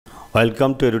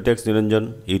Welcome to এডুটেক্স Niranjan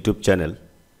YouTube channel.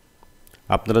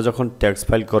 আপনারা যখন tax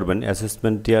file করবেন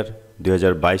অ্যাসেসমেন্ট ইয়ার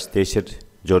 2022-23-এর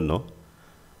জন্য,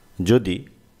 যদি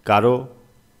কারো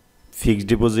ফিক্সড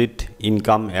ডিপোজিট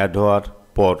ইনকাম অ্যাড হওয়ার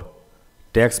পর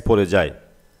ট্যাক্স পড়ে যায়,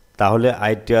 তাহলে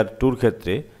আইটিআর 2-র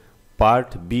ক্ষেত্রে পার্ট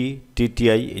বি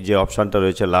টিটিআই যে অপশানটা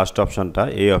রয়েছে, লাস্ট অপশানটা,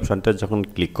 এই অপশানটা যখন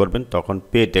ক্লিক করবেন তখন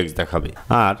পে ট্যাক্স দেখাবে।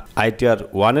 আর আইটিআর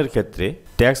 1-এর ক্ষেত্রে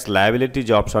ট্যাক্স লায়াবিলিটি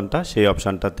যে অপশানটা, সেই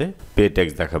অপশানটাতে পে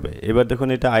ট্যাক্স দেখাবে। এবার দেখুন,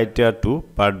 এটা আইটিআর 2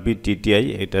 পার্ট বি টিটিআই,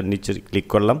 এটার নিচে ক্লিক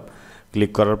করলাম।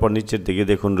 ক্লিক করার পর নিচের দিকে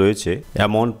দেখুন রয়েছে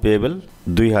অ্যামাউন্ট পেয়েবল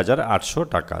 2800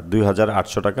 টাকা।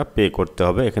 2800 টাকা পে করতে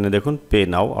হবে। এখানে দেখুন পে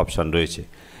নাও অপশান রয়েছে।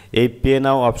 এই পে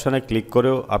নাও অপশানে ক্লিক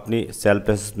করেও আপনি সেলফ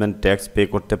অ্যাসেসমেন্ট ট্যাক্স পে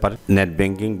করতে পারেন নেট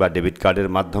ব্যাঙ্কিং বা ডেবিট কার্ডের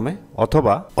মাধ্যমে,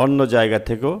 অথবা অন্য জায়গা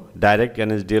থেকেও ডাইরেক্ট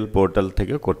এনএসডিএল পোর্টাল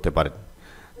থেকে করতে পারেন।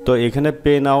 তো এখানে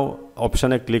পে নাও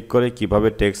অপশানে ক্লিক করে কিভাবে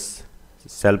tax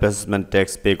self assessment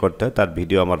tax pay করতে হয় তার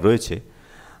ভিডিও আমার রয়েছে।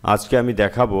 আজকে আমি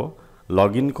দেখাবো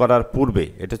লগ ইন করার পূর্বে,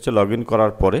 এটা হচ্ছে লগ ইন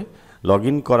করার পরে, লগ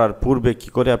ইন করার পূর্বে কী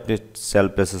করে আপনি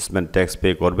সেলফ অ্যাসেসমেন্ট ট্যাক্স পে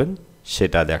করবেন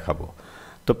সেটা দেখাবো।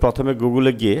 তো প্রথমে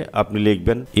গুগলে গিয়ে আপনি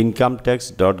লিখবেন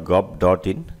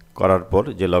incometax.gov.in, করার পর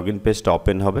যে লগ ইন পেজটা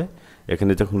ওপেন হবে,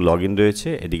 এখানে দেখুন লগ ইন রয়েছে,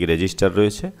 এদিকে রেজিস্টার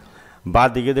রয়েছে, বা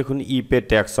দিকে দেখুন ইপে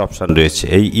ট্যাক্স অপশান রয়েছে।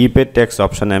 এই ইপে ট্যাক্স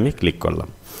অপশানে আমি ক্লিক করলাম।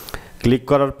 ক্লিক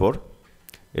করার পর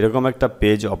এরকম একটা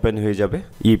পেজ ওপেন হয়ে যাবে,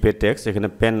 ইপে ট্যাক্স। এখানে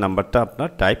প্যান নাম্বারটা আপনার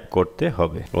টাইপ করতে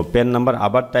হবে, ও প্যান নাম্বার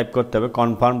আবার টাইপ করতে হবে,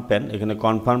 কনফার্ম প্যান। এখানে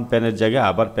কনফার্ম প্যানের জায়গায়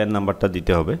আবার প্যান নাম্বারটা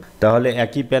দিতে হবে। তাহলে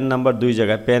একই প্যান নাম্বার দুই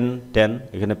জায়গায়, প্যান 10,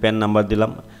 এখানে প্যান নাম্বার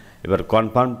দিলাম, এবার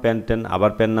কনফার্ম প্যান 10,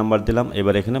 আবার প্যান নাম্বার দিলাম,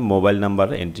 এবার এখানে মোবাইল নাম্বার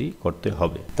এন্ট্রি করতে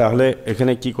হবে। তাহলে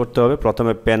এখানে কি করতে হবে,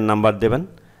 প্রথমে প্যান নাম্বার দেবেন,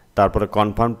 তারপরে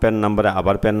কনফার্ম প্যান নাম্বারে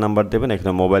আবার প্যান নাম্বার দেবেন,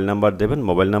 এখানে মোবাইল নাম্বার দেবেন।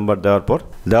 মোবাইল নাম্বার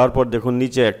দেওয়ার পর দেখুন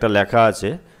নিচে একটা লেখা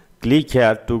আছে, click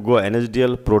here to go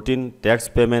NSDL protein tax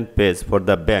payment page for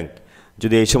the bank.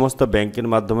 যদি এই সমস্ত ব্যাংকের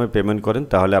মাধ্যমে পেমেন্ট করেন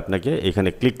তাহলে আপনাকে এখানে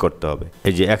ক্লিক করতে হবে।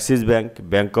 এই যে Axis bank,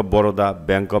 bank of Baroda,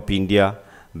 bank of India,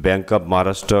 bank of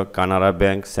Maharashtra, Canara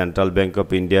bank, central bank of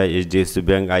India, HDFC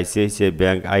bank, ICICI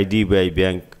bank, IDBI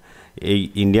bank, এই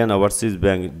Indian overseas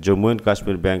bank, Jammu and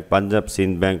Kashmir bank, Punjab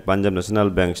Sindh bank, Punjab national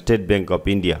bank, state bank of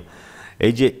India.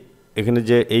 এই যে এখানে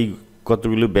যে এই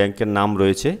কতগুলো ব্যাংকের নাম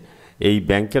রয়েছে, এই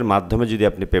ব্যাংকের মাধ্যমে যদি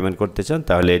আপনি পেমেন্ট করতে চান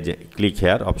তাহলে এই যে ক্লিক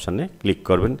হেয়ার অপশানে ক্লিক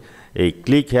করবেন। এই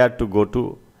click here to go to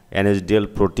NSDL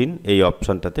protein, এই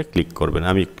অপশানটাতে ক্লিক করবেন।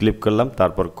 আমি ক্লিক করলাম,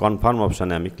 তারপর কনফার্ম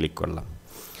অপশানে আমি ক্লিক করলাম।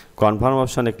 কনফার্ম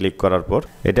অপশানে ক্লিক করার পর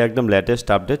এটা একদম লেটেস্ট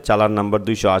আপডেট, চালান নাম্বার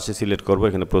 280 সিলেক্ট করব,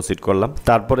 এখানে প্রসিড করলাম।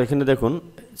 তারপর এখানে দেখুন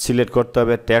সিলেক্ট করতে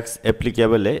হবে ট্যাক্স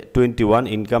অ্যাপ্লিকেবলে 21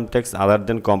 ইনকাম ট্যাক্স আদার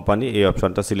দেন কোম্পানি, এই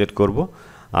অপশানটা সিলেক্ট করব।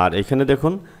 আর এখানে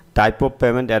দেখুন type of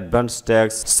payment, advance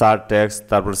tax, sir tax,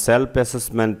 তারপর সেলফ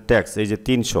অ্যাসেসমেন্ট ট্যাক্স, এই যে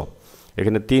 300,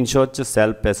 এখানে 300 হচ্ছে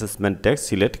সেলফ অ্যাসেসমেন্ট ট্যাক্স,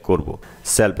 সিলেক্ট করব।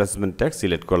 সেলফ অ্যাসেসমেন্ট ট্যাক্স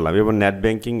সিলেক্ট করলাম। এবং নেট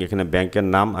ব্যাঙ্কিং, এখানে ব্যাংকের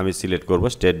নাম আমি সিলেক্ট করব,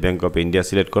 state bank of India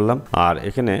select করলাম। আর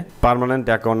এখানে পার্মানেন্ট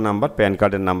অ্যাকাউন্ট নাম্বার, প্যান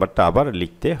কার্ডের নাম্বারটা আবার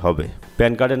লিখতে হবে।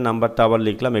 প্যান কার্ডের নাম্বারটা আবার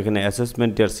লিখলাম। এখানে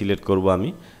অ্যাসেসমেন্ট ইয়ার সিলেক্ট করব আমি,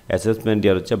 অ্যাসেসমেন্ট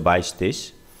ইয়ার হচ্ছে 22-23।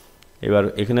 এবার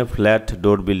এখানে ফ্ল্যাট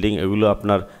ডোর বিল্ডিং, এগুলো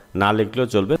আপনার না লিখলেও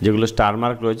চলবে, যেগুলো স্টার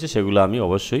মার্ক রয়েছে সেগুলো আমি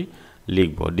অবশ্যই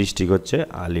লিখব। ডিস্ট্রিক্ট হচ্ছে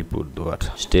আলিপুরদুয়ার,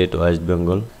 স্টেট ওয়েস্ট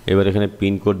বেঙ্গল। এবার এখানে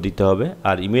পিনকোড দিতে হবে,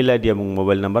 আর ইমেল আইডি এবং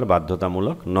মোবাইল নাম্বার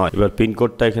বাধ্যতামূলক নয়। এবার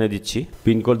পিনকোডটা এখানে দিচ্ছি,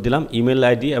 পিনকোড দিলাম। ইমেল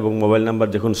আইডি এবং মোবাইল নাম্বার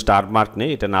দেখুন স্টার মার্ক নেই,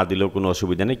 এটা না দিলেও কোনো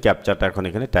অসুবিধা নেই। ক্যাপচাটা এখন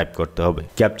এখানে টাইপ করতে হবে,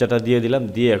 ক্যাপচাটা দিয়ে দিলাম,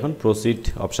 দিয়ে এখন প্রসিড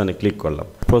অপশানে ক্লিক করলাম।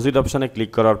 প্রসিড অপশানে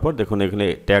ক্লিক করার পর দেখুন এখানে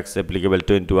tax applicable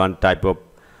 21, type of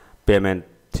payment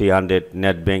 300,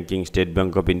 net banking, state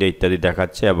bank of India ইত্যাদি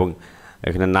দেখাচ্ছে, এবং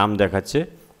এখানে নাম দেখাচ্ছে।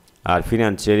 আর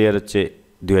ফিনান্সিয়াল ইয়ার হচ্ছে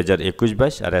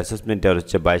 2021-22, আর অ্যাসেসমেন্ট ইয়ার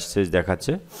হচ্ছে 22-23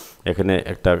 দেখাচ্ছে। এখানে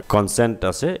একটা কনসেন্ট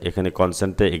আছে, এখানে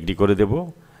কনসেন্টে এগ্রি করে দেব।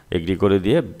 এগ্রি করে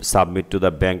দিয়ে সাবমিট টু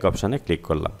দ্য ব্যাঙ্ক অপশানে ক্লিক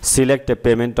করলাম। সিলেক্ট এ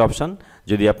পেমেন্ট অপশান,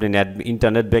 যদি আপনি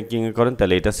ইন্টারনেট ব্যাঙ্কিংয়ে করেন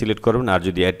তাহলে এটা সিলেক্ট করবেন, আর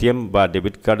যদি এটিএম বা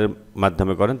ডেবিট কার্ডের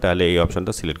মাধ্যমে করেন তাহলে এই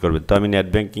অপশানটা সিলেক্ট করবেন। তো আমি নেট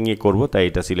ব্যাঙ্কিংয়ে করব, তাই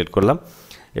এটা সিলেক্ট করলাম।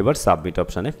 এবার সাবমিট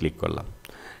অপশানে ক্লিক করলাম।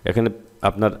 এখানে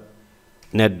আপনার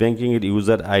নেট ব্যাঙ্কিংয়ের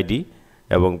ইউজার আইডি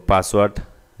এবং পাসওয়ার্ড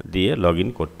দিয়ে লগ ইন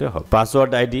করতে হবে।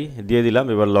 পাসওয়ার্ড আইডি দিয়ে দিলাম।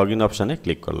 এবার লগ ইন অপশানে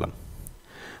ক্লিক করলাম।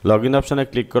 লগ ইন অপশানে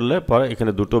ক্লিক করলে পরে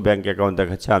এখানে দুটো ব্যাঙ্ক অ্যাকাউন্ট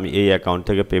দেখাচ্ছে, আমি এই অ্যাকাউন্ট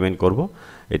থেকে পেমেন্ট করব,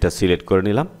 এটা সিলেক্ট করে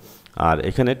নিলাম। আর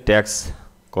এখানে ট্যাক্স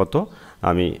কত,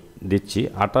 আমি দিচ্ছি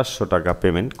 2800 টাকা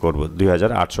পেমেন্ট করব,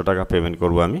 2800 টাকা পেমেন্ট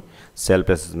করব আমি সেলফ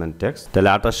অ্যাসেসমেন্ট ট্যাক্স। তাহলে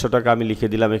 2800 টাকা আমি লিখে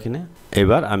দিলাম এখানে।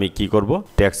 এবার আমি কি করব,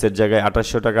 ট্যাক্সের জায়গায়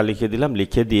 2800 টাকা লিখে দিলাম,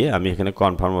 লিখে দিয়ে আমি এখানে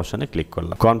কনফার্ম অপশানে ক্লিক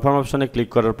করলাম। কনফার্ম অপশানে ক্লিক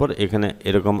করার পর এখানে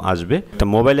এরকম আসবে, একটা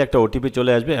মোবাইলে একটা ওটিপি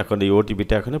চলে আসবে। এখন এই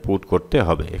ওটিপিটা এখানে পুট করতে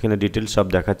হবে। এখানে ডিটেলস সব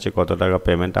দেখাচ্ছে কত টাকা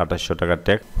পেমেন্ট, 2800 টাকার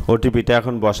ট্যাক্স। ওটিপিটা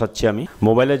এখন বসাচ্ছি আমি।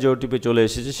 মোবাইলে যে ওটিপি চলে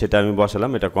এসেছে সেটা আমি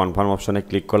বসালাম, এটা কনফার্ম অপশানে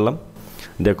ক্লিক করলাম।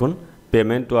 দেখুন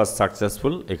পেমেন্ট ওয়াজ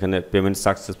সাকসেসফুল, এখানে পেমেন্ট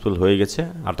সাকসেসফুল হয়ে গেছে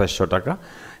 2800 টাকা।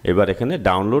 এবার এখানে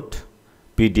ডাউনলোড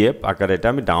পিডিএফ আকারে এটা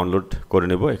আমি ডাউনলোড করে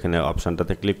নেব। এখানে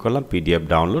অপশানটাতে ক্লিক করলাম, পিডিএফ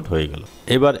ডাউনলোড হয়ে গেল।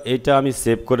 এবার এটা আমি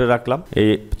সেভ করে রাখলাম, এই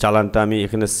চালানটা আমি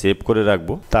এখানে সেভ করে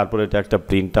রাখবো। তারপর এটা একটা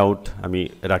প্রিন্ট আউট আমি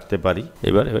রাখতে পারি।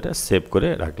 এবার এটা সেভ করে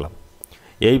রাখলাম।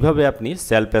 এইভাবে আপনি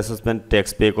সেলফ অ্যাসেসমেন্ট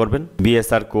ট্যাক্স পে করবেন।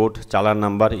 বিএসআর কোড, চালান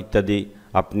নাম্বার ইত্যাদি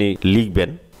আপনি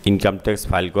লিখবেন। ইনকাম ট্যাক্স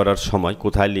ফাইল করার সময়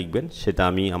কোথায় লিখবেন সেটা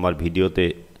আমি আমার ভিডিওতে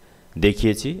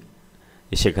দেখিয়েছি,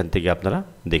 সেখান থেকে আপনারা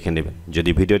দেখে নেবেন।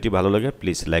 যদি ভিডিওটি ভালো লাগে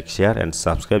please like, share and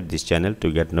subscribe this channel to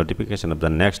get notification off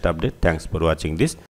the next update. Thanks for watching this.